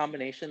think it's a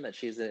combination that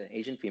she's an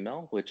Asian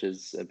female, which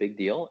is a big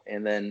deal.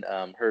 And then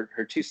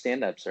her two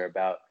stand-ups are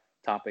about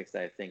topics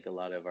that I think a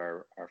lot of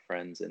our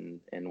friends and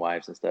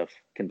wives and stuff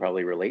can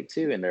probably relate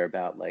to. And they're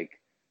about like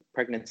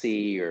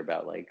pregnancy or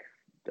about like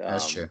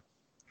that's true. um,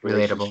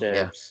 Relatable. Yeah.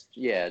 relationships,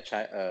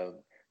 yeah,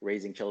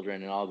 raising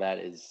children and all that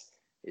is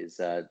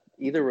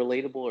either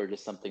relatable or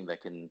just something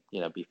that can,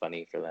 be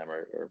funny for them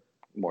or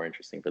more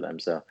interesting for them.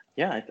 So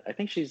yeah, I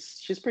think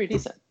she's pretty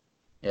decent.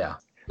 Yeah.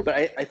 But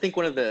I think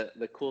one of the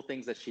cool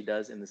things that she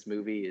does in this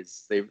movie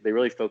is they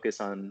really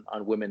focus on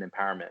women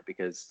empowerment,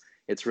 because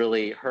it's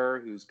really her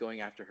who's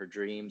going after her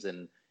dreams,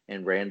 and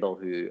Randall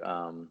who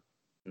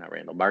not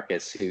Randall,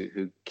 Marcus,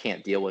 who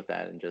can't deal with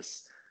that, and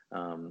just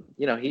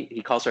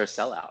he calls her a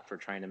sellout for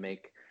trying to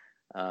make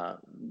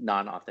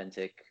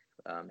non-authentic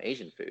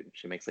Asian food.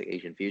 She makes like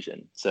Asian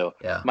fusion. So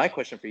Yeah. my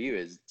question for you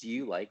is, do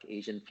you like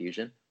Asian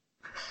fusion?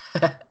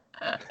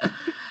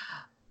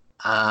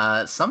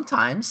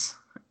 Sometimes.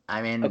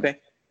 I mean, Okay.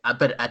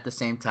 but at the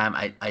same time,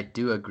 I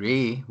do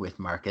agree with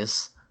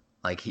Marcus.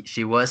 Like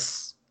she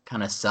was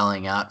kind of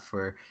selling out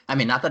for. I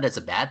mean, not that it's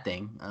a bad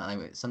thing. I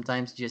mean,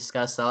 sometimes you just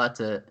gotta sell out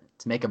to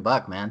make a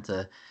buck, man.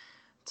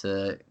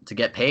 To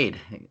get paid,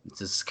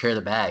 to secure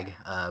the bag.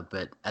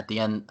 But at the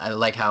end, I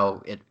like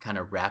how it kind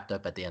of wrapped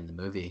up at the end of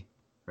the movie,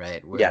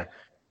 right? Yeah.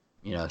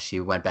 Where she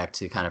went back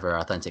to kind of her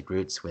authentic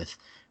roots with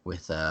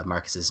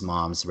Marcus's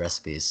mom's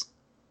recipes.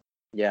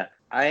 Yeah,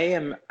 I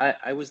am.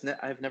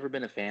 I've never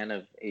been a fan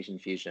of Asian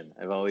fusion.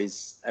 I've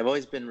always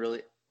been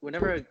really.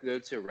 Whenever I go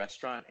to a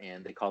restaurant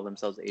and they call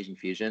themselves Asian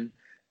fusion,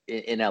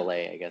 in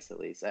LA, I guess at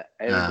least, I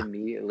would Uh,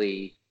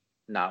 immediately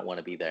not want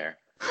to be there.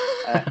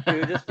 It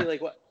would just be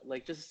like, what,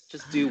 like just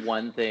do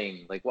one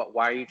thing. Like, what?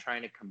 Why are you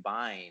trying to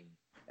combine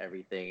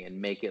everything and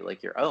make it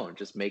like your own?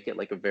 Just make it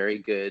like a very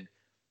good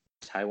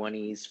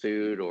Taiwanese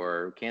food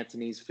or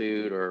Cantonese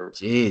food or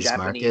Jeez,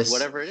 Japanese, Marcus.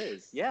 whatever it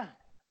is. Yeah,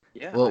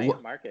 yeah, Well, I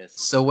am Marcus.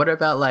 so what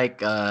about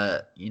like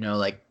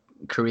like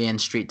Korean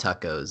street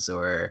tacos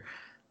or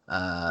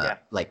Yeah.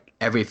 like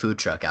every food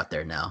truck out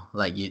there now?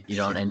 Like you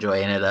don't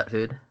enjoy any of that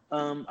food?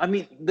 I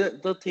mean,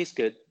 they'll taste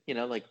good.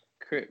 Like,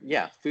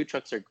 yeah, food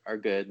trucks are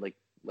good. Like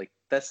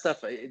that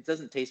stuff. It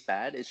doesn't taste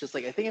bad. It's just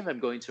like, I think if I'm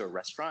going to a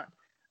restaurant,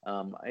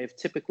 I've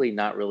typically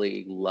not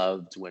really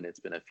loved when it's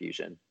been a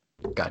fusion.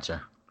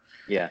 Gotcha.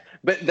 Yeah,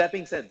 but that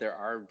being said, there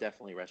are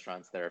definitely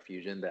restaurants that are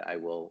fusion that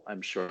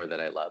I'm sure that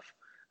I love.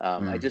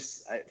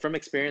 Mm. From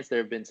experience, there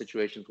have been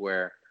situations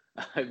where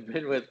I've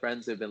been with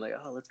friends who've been like,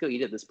 "Oh, let's go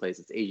eat at this place.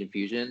 It's Asian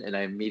fusion," and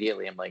I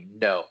immediately am like,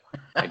 "No,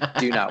 I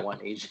do not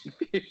want Asian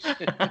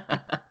fusion."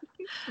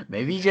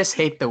 Maybe you just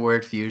hate the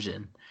word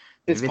fusion.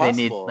 It's Maybe they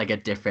need like possible. a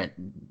different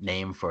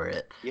name for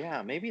it.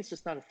 Yeah, maybe it's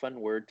just not a fun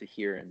word to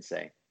hear and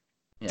say.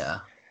 Yeah.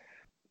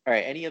 All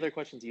right, any other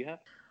questions you have?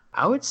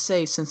 I would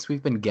say since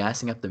we've been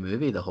gassing up the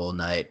movie the whole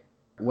night,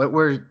 what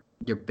were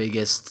your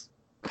biggest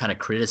kind of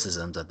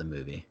criticisms of the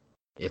movie,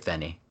 if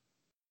any?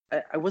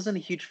 I wasn't a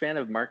huge fan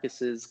of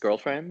Marcus's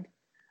girlfriend,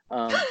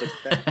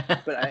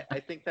 but I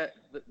think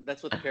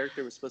that's what the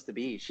character was supposed to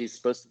be. She's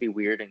supposed to be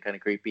weird and kind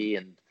of creepy,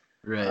 and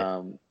Right.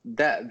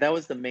 that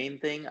was the main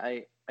thing.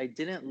 I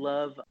didn't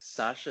love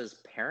Sasha's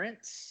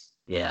parents.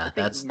 I Yeah,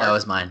 think that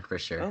was mine for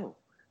sure.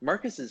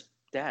 Marcus's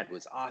dad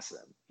was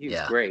awesome. He was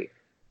Yeah. great.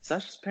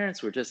 Sasha's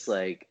parents were just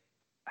like,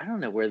 I don't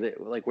know, were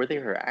they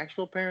her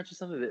actual parents or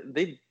something?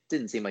 They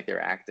didn't seem like they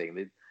were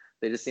acting.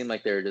 They just seemed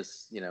like they were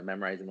just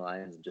memorizing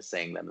lines and just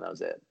saying them, and that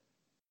was it.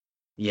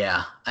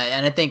 Yeah.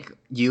 And I think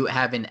you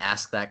having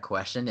asked that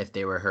question if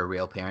they were her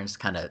real parents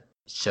kind of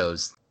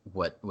shows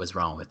what was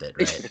wrong with it,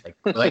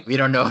 right? Like we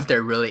don't know if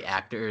they're really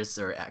actors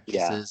or Yeah.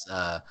 actresses.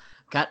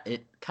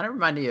 It kind of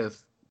reminded me of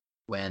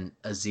when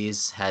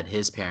Aziz had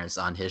his parents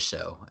on his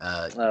show.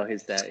 Oh,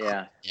 his dad.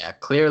 Yeah. Yeah,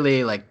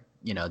 clearly, like,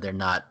 they're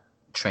not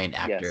trained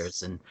Yes.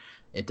 actors and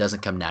it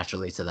doesn't come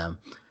naturally to them.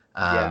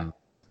 Yeah.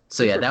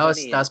 So yeah, Super funny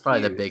that and was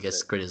probably the cute, but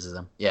biggest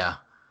criticism. Yeah.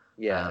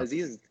 yeah, Uh,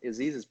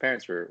 Aziz's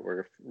parents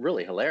were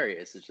really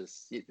hilarious.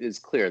 It's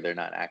clear they're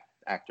not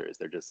actors.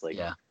 They're just like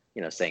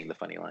yeah. saying the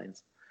funny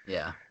lines.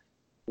 Yeah.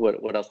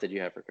 What else did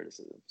you have for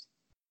criticisms?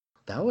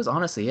 That was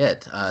honestly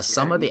it.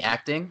 Some of the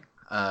acting,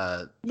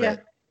 Yeah.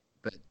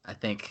 but I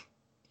think,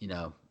 you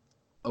know,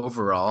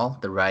 overall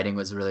the writing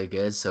was really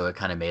good, so it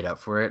kind of made up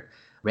for it.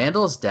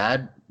 Randall's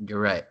dad, you're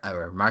right,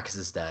 or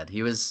Marcus's dad,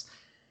 he was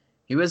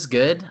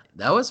good.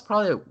 That was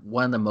probably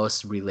one of the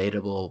most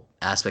relatable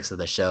aspects of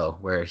the show,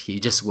 where he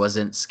just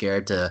wasn't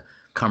scared to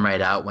come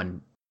right out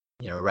when,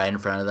 you know, right in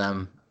front of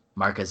them,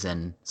 Marcus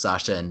and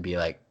Sasha, and be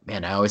like,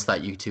 "Man, I always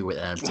thought you two would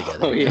end up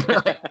together." Oh,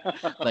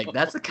 yeah. like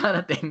that's the kind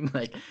of thing,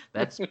 like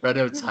that's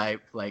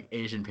prototype like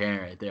Asian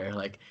parent right there.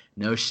 Like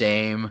no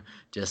shame,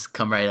 just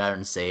come right out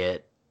and say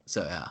it.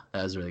 So yeah,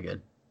 that was really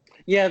good.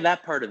 Yeah,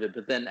 that part of it,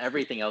 but then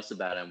everything else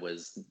about him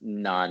was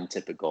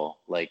non-typical.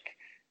 Like,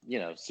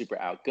 super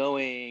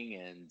outgoing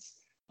and,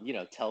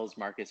 tells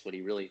Marcus what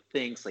he really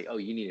thinks. Like, oh,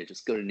 you need to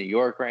just go to New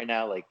York right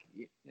now. Like,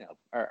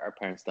 our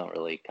parents don't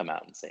really come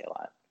out and say a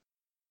lot.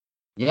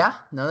 Yeah,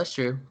 no, that's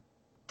true.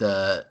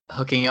 The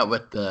hooking up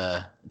with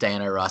the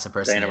Diana Ross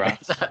impersonator. Diana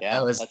Ross, yeah,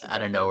 that was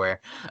out of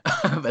nowhere,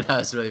 but that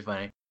was really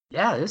funny.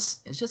 Yeah,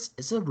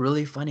 it's a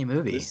really funny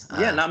movie.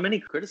 Not many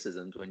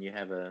criticisms when you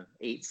have a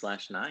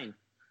 8/9.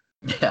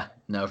 Yeah,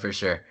 no, for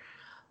sure.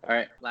 All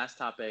right, last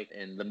topic,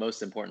 and the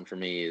most important for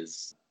me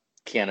is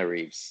Keanu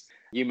Reeves.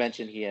 You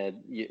mentioned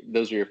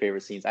those were your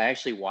favorite scenes. I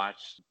actually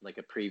watched like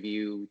a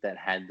preview that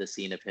had the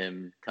scene of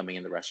him coming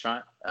in the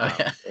restaurant,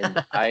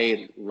 and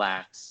I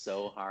laughed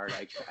so hard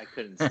I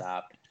couldn't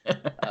stop.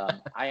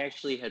 I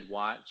actually had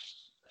watched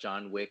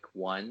John Wick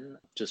 1,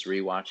 just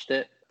rewatched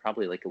it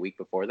probably like a week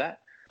before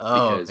that.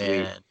 Oh,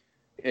 man.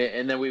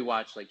 And then we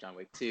watched like John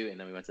Wick 2, and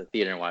then we went to the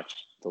theater and watched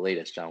the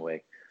latest John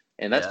Wick.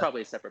 And that's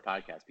probably a separate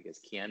podcast because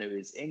Keanu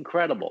is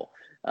incredible.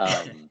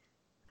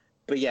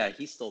 But yeah,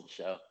 he stole the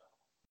show.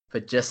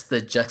 But just the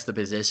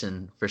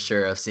juxtaposition for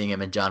sure of seeing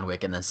him in John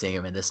Wick and then seeing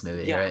him in this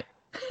movie, right?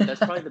 That's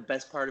probably the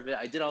best part of it.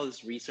 I did all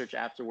this research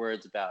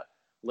afterwards about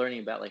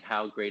learning about like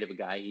how great of a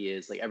guy he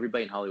is. Like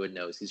everybody in Hollywood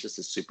knows he's just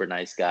a super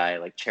nice guy,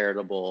 like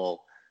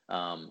charitable,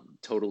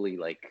 totally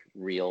like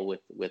real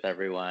with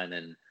everyone.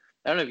 And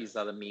I don't know if you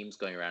saw the memes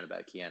going around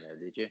about Keanu,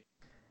 did you?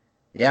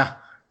 Yeah,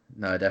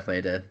 no, I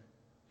definitely did.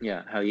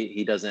 Yeah, how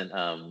he doesn't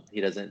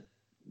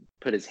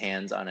put his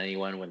hands on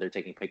anyone when they're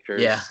taking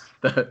pictures. Yeah,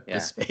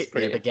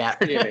 the gap.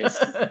 Pretty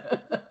amazing.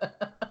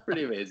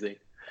 Pretty amazing.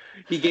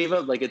 He gave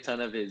up like a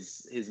ton of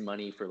his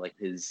money for like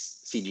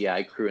his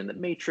CGI crew in The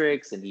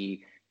Matrix, and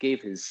he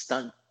gave his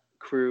stunt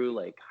crew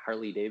like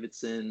Harley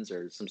Davidsons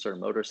or some sort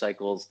of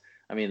motorcycles.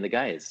 I mean, the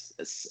guy is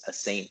a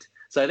saint.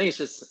 So I think it's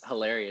just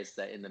hilarious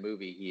that in the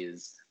movie he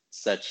is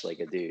such like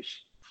a douche.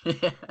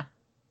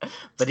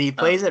 But he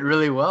plays it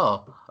really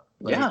well.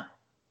 Yeah.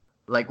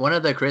 Like one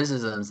of the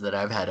criticisms that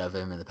I've had of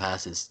him in the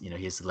past is,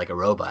 he's like a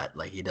robot.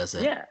 Like he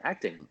doesn't. Yeah,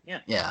 acting.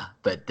 Yeah. Yeah,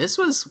 but this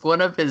was one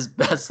of his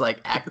best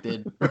like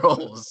acted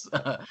roles.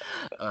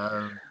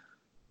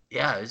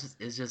 Yeah,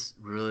 it's just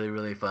really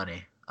really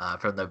funny.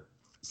 From the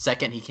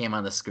second he came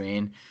on the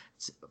screen,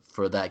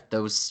 for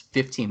those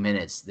 15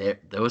 minutes,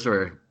 those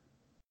were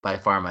by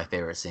far my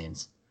favorite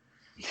scenes.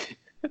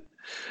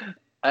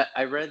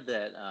 I read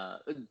that.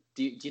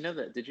 Do you know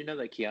that? Did you know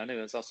that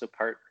Keanu is also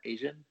part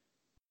Asian?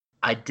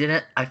 I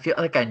didn't. I feel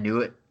like I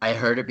knew it. I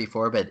heard it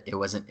before, but it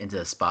wasn't into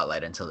the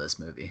spotlight until this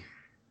movie.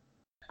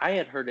 I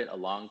had heard it a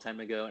long time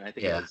ago, and I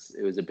think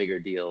it was a bigger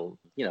deal,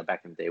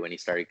 back in the day when he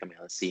started coming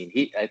on the scene.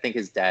 I think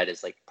his dad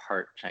is like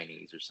part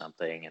Chinese or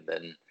something, and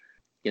then,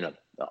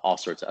 all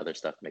sorts of other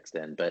stuff mixed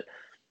in. But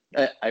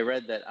I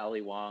read that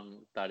Ali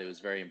Wong thought it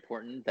was very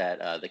important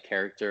that the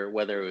character,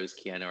 whether it was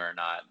Keanu or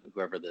not,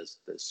 whoever the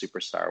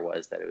superstar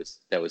was,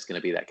 that was going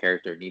to be that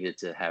character, needed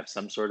to have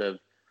some sort of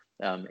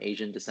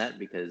Asian descent,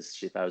 because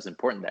she thought it was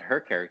important that her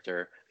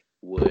character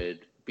would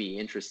be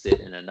interested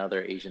in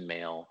another Asian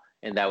male,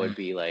 and that would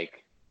be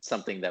like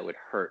something that would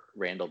hurt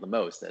Randall the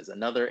most, as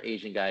another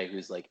Asian guy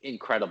who's like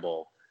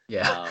incredible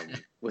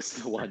was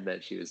the one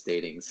that she was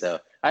dating. So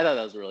I thought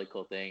that was a really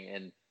cool thing.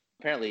 And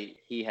apparently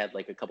he had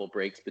like a couple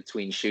breaks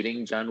between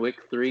shooting John Wick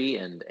 3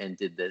 and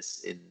did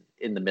this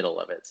in the middle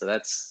of it. So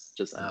that's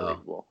just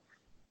unbelievable.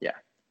 Yeah,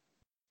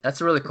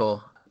 that's really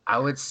cool. I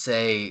would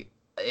say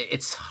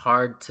it's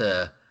hard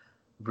to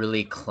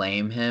really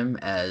claim him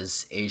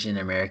as Asian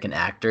American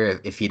actor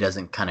if he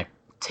doesn't kind of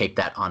take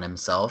that on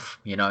himself.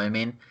 You know what I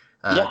mean?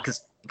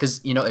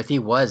 Because if he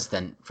was,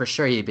 then for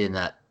sure he'd be in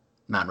that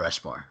Mount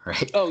Rushmore,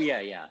 right? Oh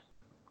yeah.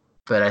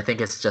 But I think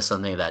it's just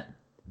something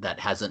that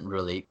hasn't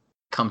really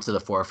come to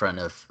the forefront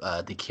of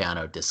the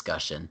Keanu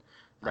discussion.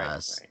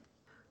 Right.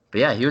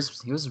 But yeah, he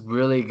was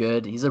really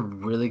good. He's a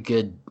really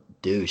good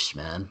douche,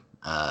 man.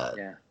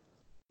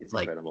 He's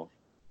incredible.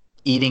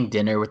 Eating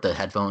dinner with the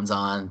headphones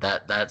on,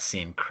 that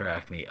scene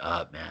cracked me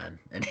up, man.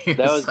 And that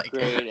was like,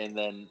 great. And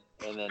then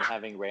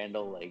having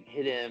Randall like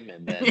hit him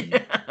and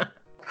then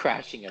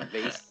crashing a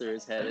vase through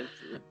his head.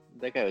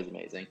 That guy was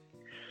amazing.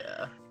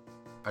 Yeah.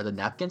 Are the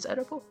napkins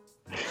edible?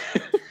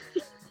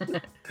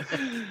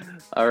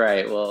 All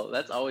right. Well,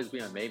 that's always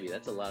been a maybe.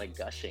 That's a lot of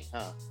gushing,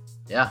 huh?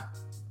 Yeah.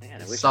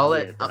 Man, I wish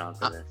solid. I had been on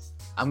for this.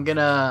 I'm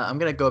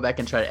gonna go back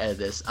and try to edit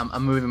this.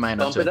 I'm moving mine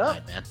up to a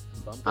 9, man.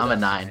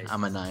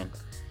 I'm a 9.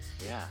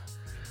 Yeah.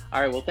 All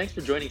right. Well, thanks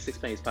for joining Six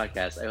Pennies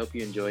Podcast. I hope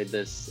you enjoyed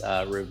this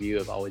review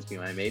of Always Be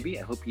My Maybe.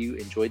 I hope you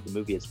enjoyed the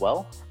movie as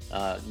well.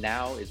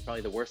 Now is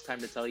probably the worst time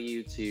to tell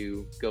you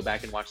to go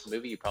back and watch the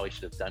movie. You probably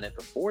should have done it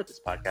before this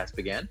podcast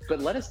began.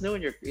 But let us know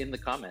in the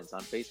comments on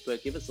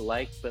Facebook. Give us a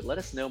like, but let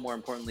us know, more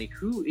importantly,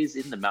 who is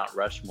in the Mount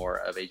Rushmore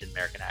of Asian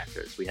American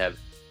actors. We have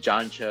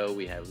John Cho,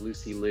 we have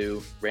Lucy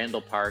Liu,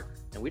 Randall Park,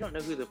 and we don't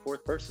know who the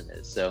fourth person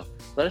is. So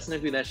let us know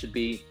who that should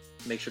be.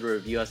 Make sure to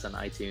review us on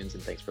iTunes,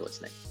 and thanks for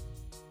listening.